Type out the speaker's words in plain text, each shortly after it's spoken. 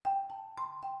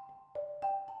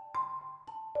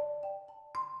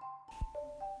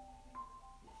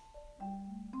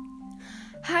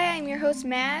Hi, I'm your host,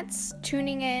 Mads,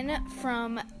 tuning in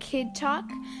from Kid Talk.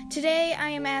 Today, I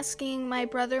am asking my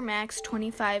brother Max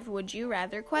 25 Would You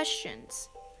Rather questions.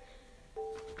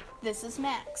 This is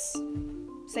Max.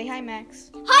 Say hi, Max.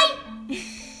 Hi!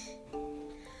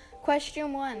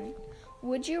 Question 1.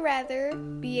 Would you rather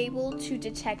be able to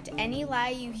detect any lie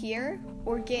you hear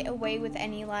or get away with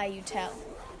any lie you tell?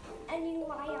 Any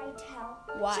lie I tell.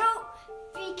 Why?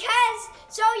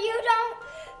 So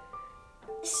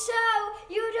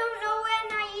you don't know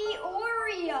when I eat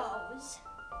Oreos.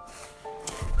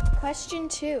 Question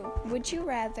 2. Would you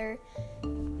rather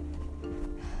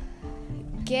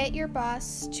get your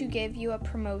boss to give you a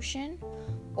promotion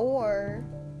or...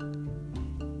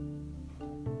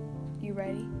 You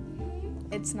ready?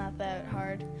 It's not that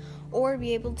hard. Or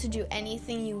be able to do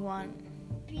anything you want.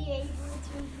 Be able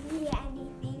to do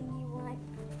anything you want.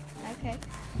 Okay.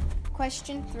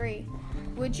 Question 3.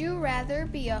 Would you rather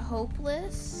be a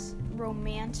hopeless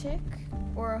romantic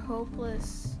or a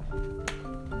hopeless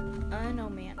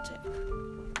unromantic?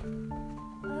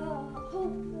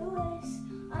 Hopeless,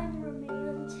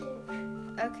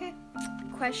 unromantic. Okay.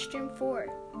 Question 4.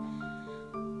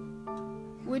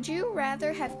 Would you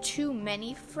rather have too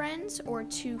many friends or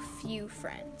too few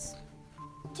friends?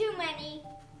 Too many.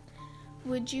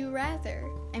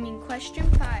 Question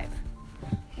 5.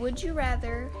 Would you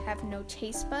rather have no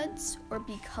taste buds or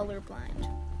be colorblind?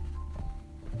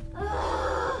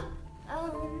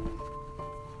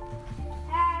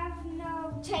 Have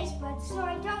no taste buds, so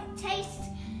I don't taste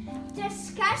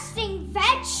disgusting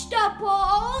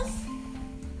vegetables.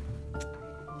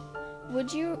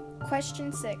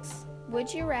 Question 6.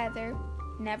 Would you rather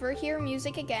never hear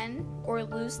music again or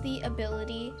lose the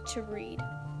ability to read?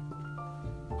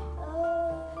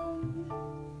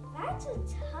 That's a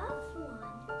tough one.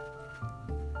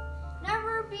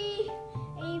 Never be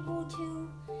able to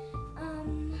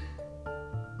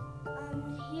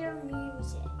hear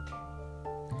music.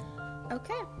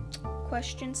 Okay.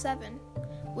 Question 7.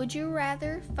 Would you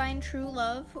rather find true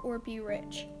love or be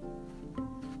rich?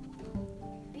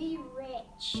 Be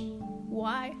rich.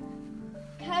 Why?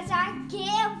 'Cause I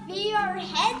get VR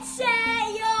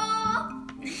headset, y'all.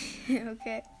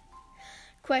 Okay.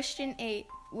 Question 8.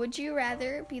 Would you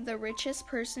rather be the richest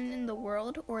person in the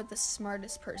world or the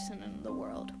smartest person in the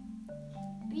world?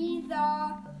 Be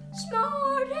the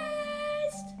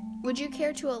smartest. Would you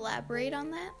care to elaborate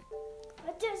on that?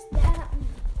 What does that mean?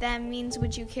 That means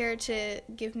would you care to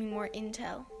give me more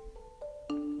intel?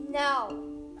 No.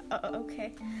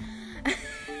 Okay.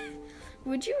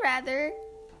 Would you rather...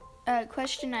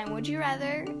 Question 9. Would you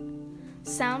rather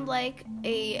sound like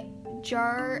a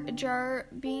Jar Jar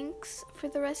Binks for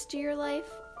the rest of your life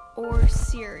or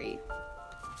Siri?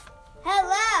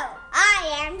 Hello, I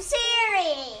am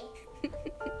Siri.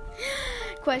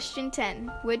 Question 10.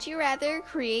 Would you rather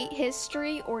create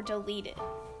history or delete it?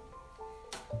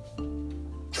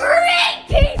 Create,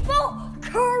 people!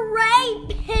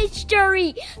 Create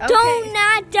history! Okay. Do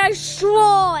not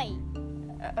destroy!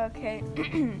 Okay.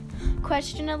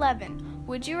 Question 11.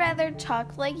 Would you rather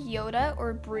talk like Yoda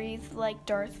or breathe like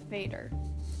Darth Vader?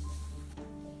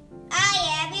 I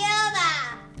am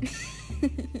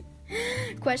Yoda!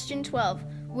 Question 12.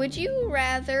 Would you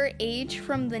rather age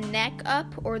from the neck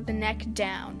up or the neck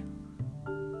down?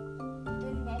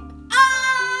 The neck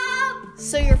up!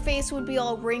 So your face would be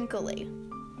all wrinkly.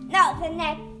 No, the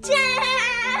neck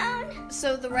down!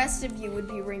 So the rest of you would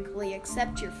be wrinkly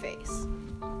except your face.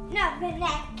 No, the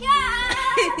neck up!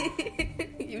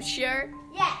 You sure?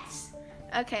 Yes.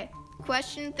 Okay.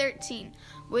 Question 13.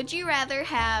 Would you rather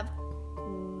have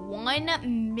 $1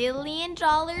 million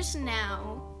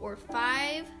now or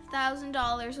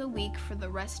 $5,000 a week for the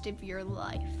rest of your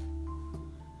life?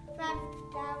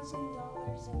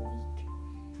 $5,000 a week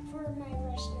for my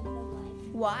rest of the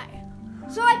life. Why?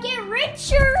 So I get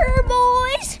richer,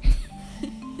 boys!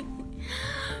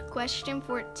 Question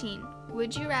 14.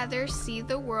 Would you rather see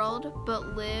the world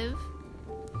but live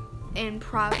in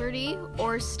poverty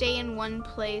or stay in one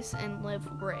place and live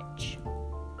rich?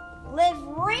 Live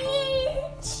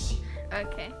rich!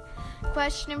 Okay.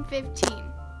 Question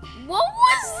 15. What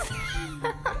was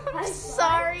that? I'm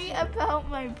sorry about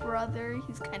my brother.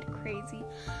 He's kind of crazy.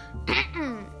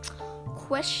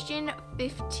 Question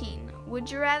 15.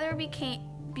 Would you rather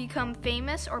become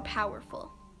famous or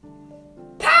powerful?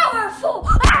 Powerful!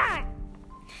 Ah!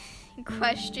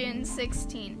 Question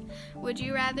 16. Would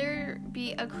you rather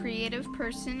be a creative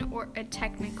person or a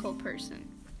technical person?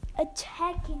 A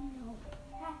techno.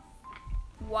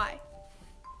 Why?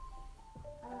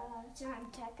 So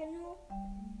I'm techno?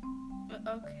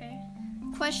 Okay.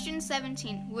 Question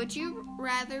 17. Would you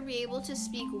rather be able to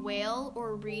speak whale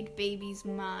or read babies'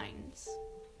 minds?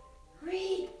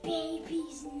 Read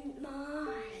babies'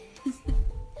 minds.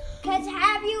 Because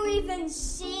have you even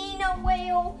seen a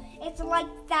whale? It's like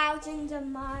thousands of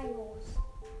miles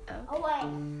away.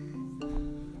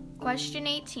 Question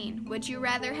 18. Would you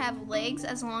rather have legs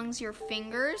as long as your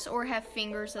fingers or have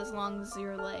fingers as long as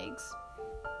your legs?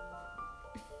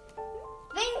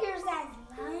 Fingers as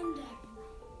long as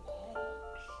my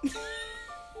legs.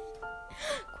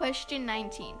 Question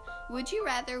 19. Would you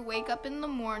rather wake up in the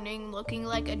morning looking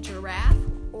like a giraffe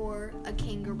or a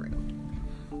kangaroo?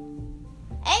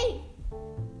 Hey,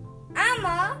 I'm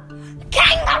a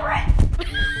kangaroo.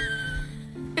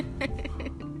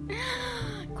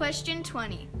 Question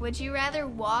 20. Would you rather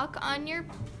walk on your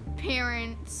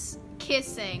parents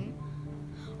kissing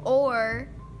or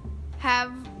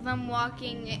have them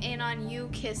walking in on you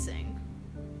kissing?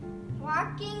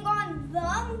 Walking on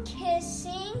them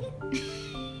kissing,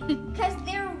 because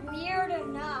they're weird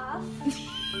enough.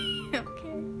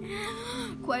 Okay.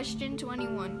 Question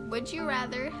 21. Would you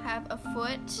rather have a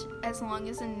foot as long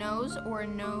as a nose or a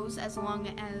nose as long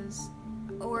as,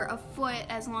 or a foot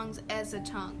as long as a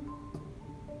tongue?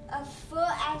 A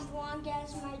foot as long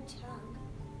as my tongue.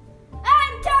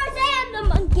 I'm Tarzan the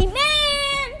Monkey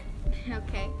Man!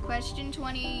 Okay. Question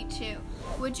 22.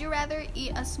 Would you rather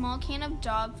eat a small can of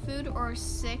dog food or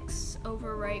 6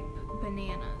 overripe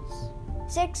bananas?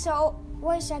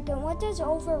 Wait a second, what does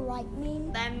overripe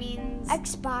mean? That means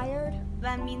it's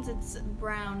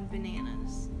brown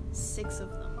bananas. 6 of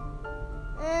them.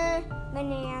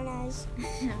 Bananas.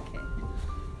 Okay.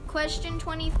 Question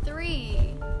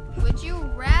 23. Would you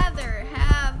rather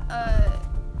have a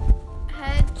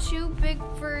head too big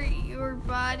for your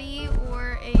body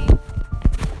or a...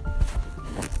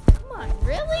 Come on,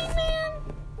 really, man?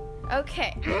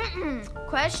 Okay.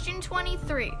 Question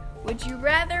 23. Would you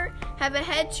rather have a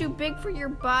head too big for your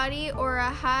body or a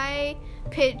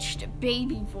high-pitched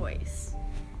baby voice?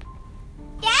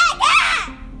 Yeah!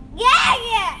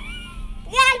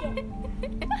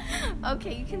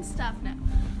 Okay, you can stop now.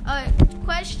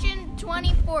 Question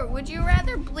 24. Would you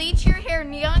rather bleach your hair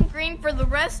neon green for the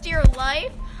rest of your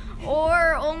life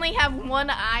or only have one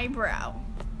eyebrow?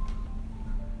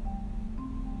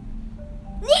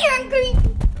 Neon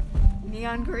green!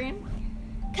 Neon green?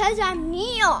 'Cause I'm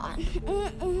neon.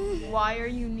 Why are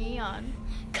you neon?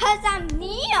 'Cause I'm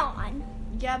neon.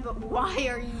 Yeah, but why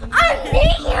are you neon? I'm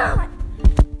neon!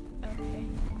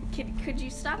 Okay. Could you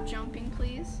stop jumping,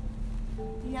 please?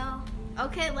 No.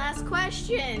 Okay, last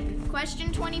question.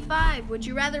 Question 25. Would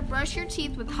you rather brush your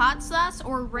teeth with hot sauce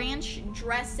or ranch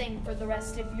dressing for the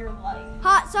rest of your life?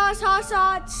 Hot sauce.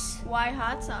 Why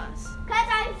hot sauce? 'Cause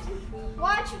I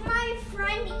watched my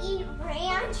friend eat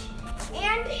ranch,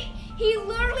 and he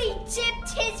literally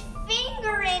dipped his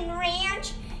finger in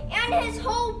ranch and his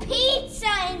whole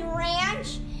pizza in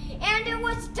ranch, and it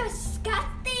was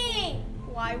disgusting.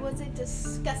 Why was it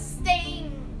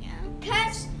disgusting?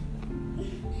 'Cause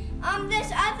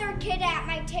this other kid at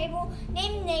my table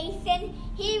named Nathan,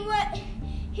 he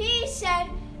said,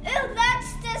 "Ew,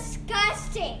 that's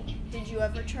disgusting." Did you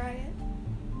ever try it?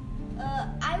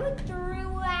 I would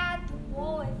throw at the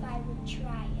wall if I would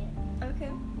try it.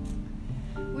 Okay.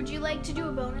 Would you like to do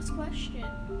a bonus question?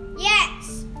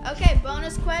 Yes. Okay,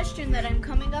 bonus question that I'm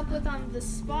coming up with on the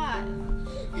spot.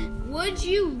 Would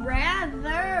you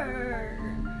rather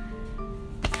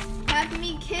have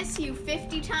me kiss you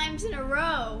 50 times in a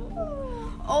row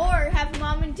or have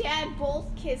mom and dad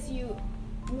both kiss you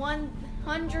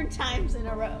 100 times in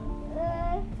a row?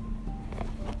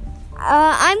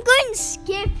 I'm going to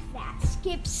skip that.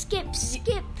 Skip.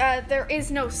 There is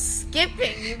no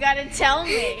skipping. You gotta tell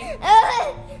me.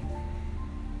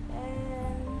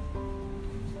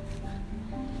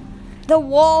 The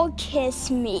wall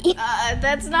kiss me.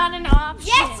 That's not an option.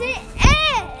 Yes, it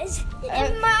is.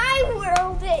 In my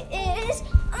world, it is.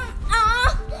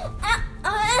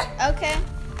 Okay.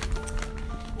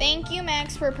 Thank you,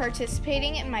 Max, for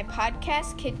participating in my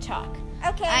podcast, Kid Talk.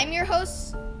 Okay. I'm your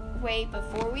host. Wait,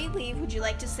 before we leave, would you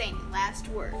like to say any last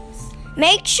words?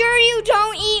 Make sure you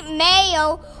don't eat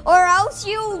mayo, or else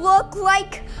you look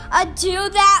like a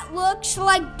dude that looks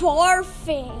like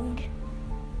barfing.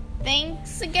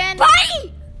 Thanks again.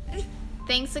 Bye!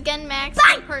 Thanks again, Max,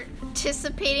 Bye! for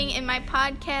participating in my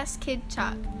podcast, Kid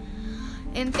Talk.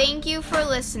 And thank you for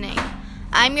listening.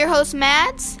 I'm your host,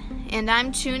 Mads, and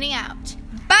I'm tuning out.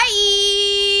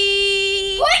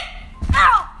 Bye! What?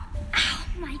 Ow! Ow,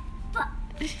 my butt.